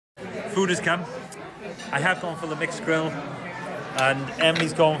Food has come. I have gone for the mixed grill, and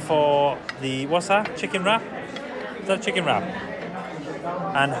Emily's gone for the, what's that? Chicken wrap? Is that chicken wrap?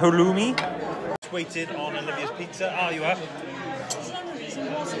 And halloumi. Just waited on Olivia's pizza. Oh, you have? For some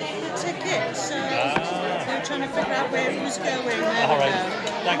reason, wasn't on the ticket, so we're trying to figure out where it was going. There we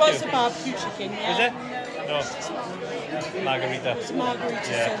go. It was a barbecue chicken, yeah? Was it? No. Margarita. It's a margarita,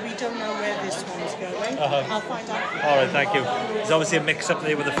 so we don't know where this one's going. I'll find out. All right, thank you. There's obviously a mix-up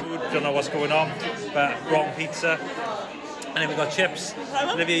there with the food. Don't know what's going on, but wrong pizza. And then we've got chips.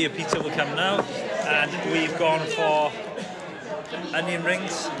 Olivia, your pizza will come now. And we've gone for onion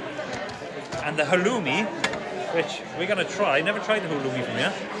rings and the halloumi, which we're going to try. Never tried the halloumi from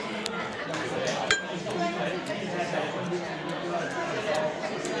here.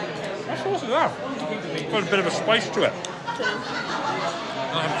 What sauce is that? Got a bit of a spice to it.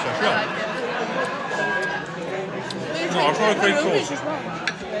 I'm so sure. No, it's not a great sauce.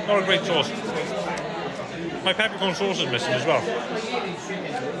 Not a great sauce. My peppercorn sauce is missing as well.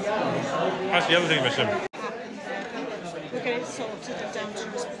 That's the other thing missing. We're getting salted and down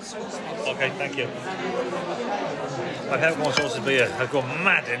to sauce. Okay, thank you. My peppercorn sauce is here. I've gone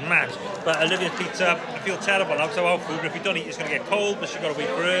mad and mad. But Olivia's pizza, I feel terrible now because our food, but if we don't eat, it's going to get cold, but she's got to wait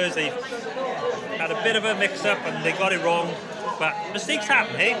for hers. They had a bit of a mix-up and they got it wrong. But mistakes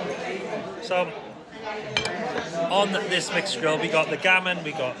happen, hey? So, on this mixed grill, we got the gammon,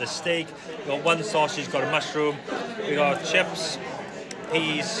 we got the steak, we got one sausage, got a mushroom, we got chips,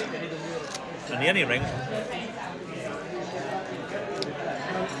 peas, and the onion ring.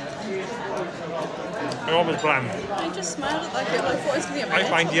 They're always bland. I just smelled it like it. I thought it was going to be a I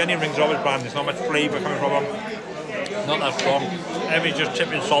find the onion rings always bland. There's not much flavour coming from them. Not that strong. Everything's just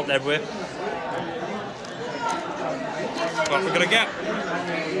chipping salt everywhere. What we're going to get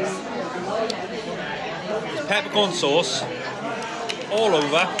is peppercorn sauce all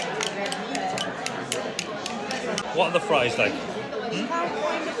over. What are the fries like?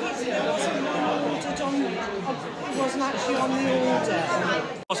 Wasn't actually on the order.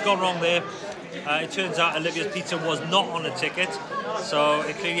 What's gone wrong there? It turns out Olivia's pizza was not on the ticket, so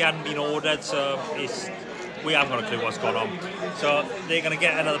it clearly hadn't been ordered, so we haven't got a clue what's gone on. So they're going to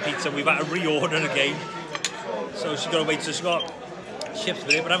get another pizza. We've had to reorder again. So she's got to wait. So she's got chips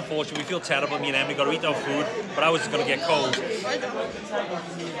with it, but unfortunately we feel terrible. Me and Emily got to eat our food, but ours is going to get cold.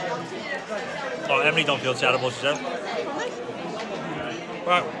 Oh, Emily don't feel terrible, she said.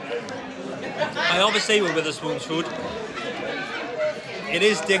 But I always say with Wetherspoons food, it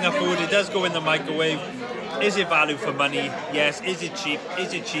is dinger food, it does go in the microwave. Is it value for money? Yes. Is it cheap?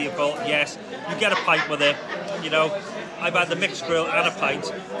 Is it cheerful? Yes. You get a pint with it, you know. I've had the mixed grill and a pint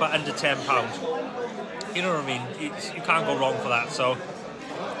for under £10. You know what I mean? You can't go wrong for that, so.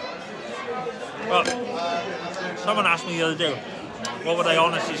 Well, someone asked me the other day, what would I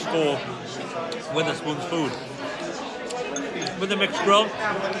honestly score Wetherspoons food? With the mixed grill,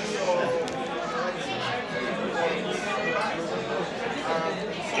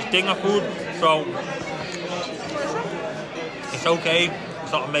 it's dinger food, so it's okay,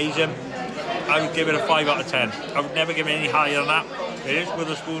 it's not amazing. I would give it a 5 out of 10. I would never give it any higher than that. It is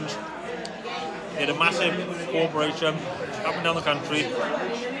Wetherspoons. They're a massive corporation up and down the country.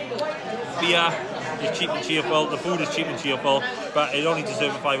 Beer is cheap and cheerful, the food is cheap and cheerful, but it only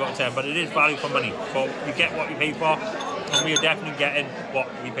deserves a 5 out of 10. But it is value for money, so you get what you pay for, and we are definitely getting what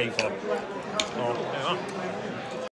we pay for. So, there you go.